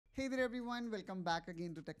Hey there everyone, welcome back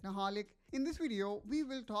again to Technoholic. In this video, we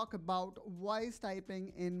will talk about voice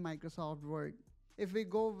typing in Microsoft Word. If we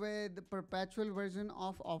go with the perpetual version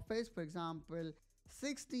of Office, for example,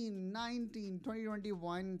 16, 19,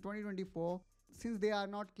 2021, 2024, since they are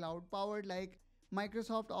not cloud powered like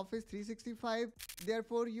Microsoft Office 365,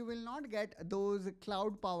 therefore you will not get those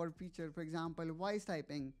cloud powered feature, for example, voice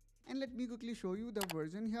typing. And let me quickly show you the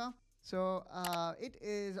version here. So it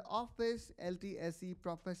is Office LTSE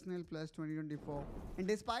Professional Plus 2024. And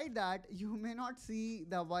despite that, you may not see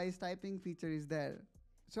the voice typing feature is there.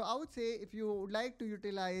 So I would say if you would like to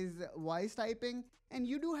utilize voice typing and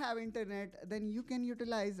you do have internet, then you can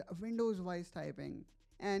utilize Windows voice typing.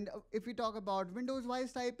 And if we talk about Windows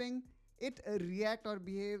voice typing, it react or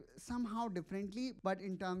behave somehow differently, but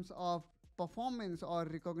in terms of performance or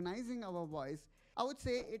recognizing our voice, I would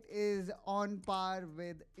say it is on par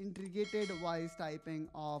with integrated voice typing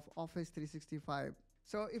of Office 365.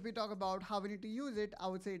 So if we talk about how we need to use it, I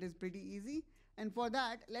would say it is pretty easy. And for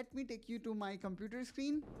that, let me take you to my computer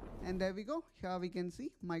screen. And there we go. Here we can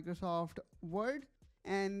see Microsoft Word.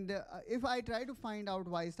 And if I try to find out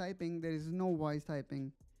voice typing, there is no voice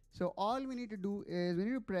typing. So all we need to do is we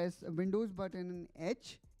need to press Windows button and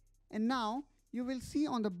H. And now you will see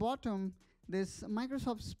on the bottom, this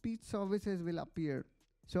Microsoft Speech Services will appear.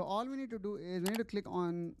 So all we need to do is we need to click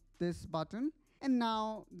on this button. And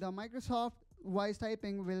now the Microsoft voice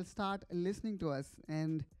typing will start listening to us.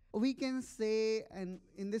 And we can say, and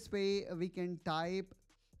in this way we can type.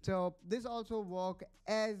 So this also works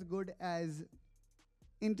as good as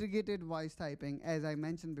integrated voice typing, as I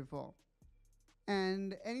mentioned before.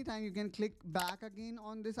 And anytime you can click back again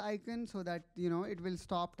on this icon so that it will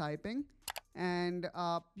stop typing. And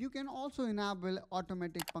you can also enable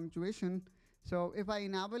automatic punctuation. So if I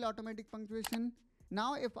enable automatic punctuation,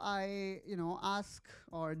 now if I ask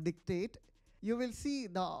or dictate, you will see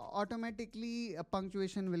the automatically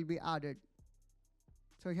punctuation will be added.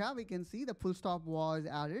 So here we can see the full stop was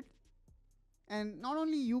added. And not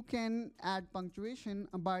only you can add punctuation,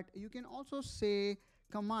 but you can also say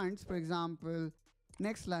commands, for example,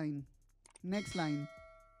 next line,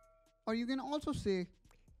 or you can also say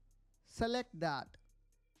select that,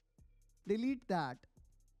 delete that,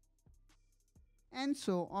 and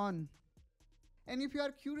so on. And if you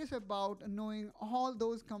are curious about knowing all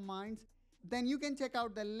those commands, then you can check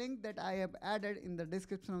out the link that I have added in the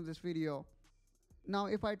description of this video. Now,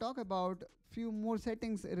 if I talk about few more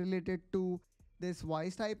settings related to this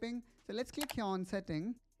voice typing, so let's click here on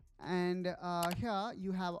setting. And here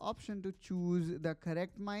you have option to choose the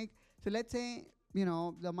correct mic. So let's say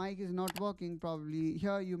the mic is not working, probably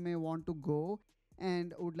here you may want to go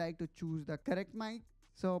and would like to choose the correct mic.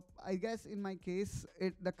 So I guess in my case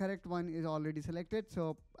the correct one is already selected,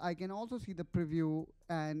 so I can also see the preview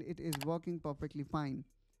and it is working perfectly fine.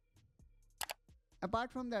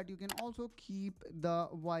 Apart from that, you can also keep the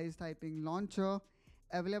voice typing launcher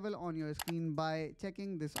available on your screen by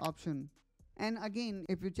checking this option. And again,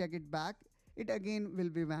 if you check it back, it again will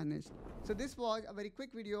be vanished. So this was a very quick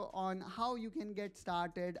video on how you can get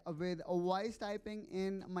started with voice typing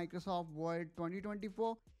in Microsoft Word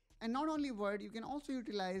 2024. And not only Word, you can also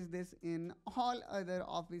utilize this in all other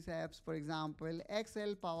Office apps, for example,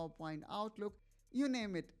 Excel, PowerPoint, Outlook, you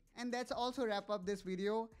name it. And that's also wrap up this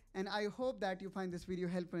video. And I hope that you find this video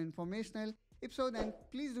helpful and informational. If so, then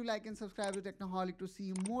please do like and subscribe to Technoholic to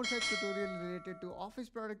see more such tutorials related to office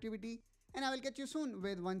productivity. And I will catch you soon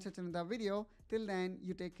with one such another video. Till then,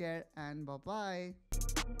 you take care and bye-bye.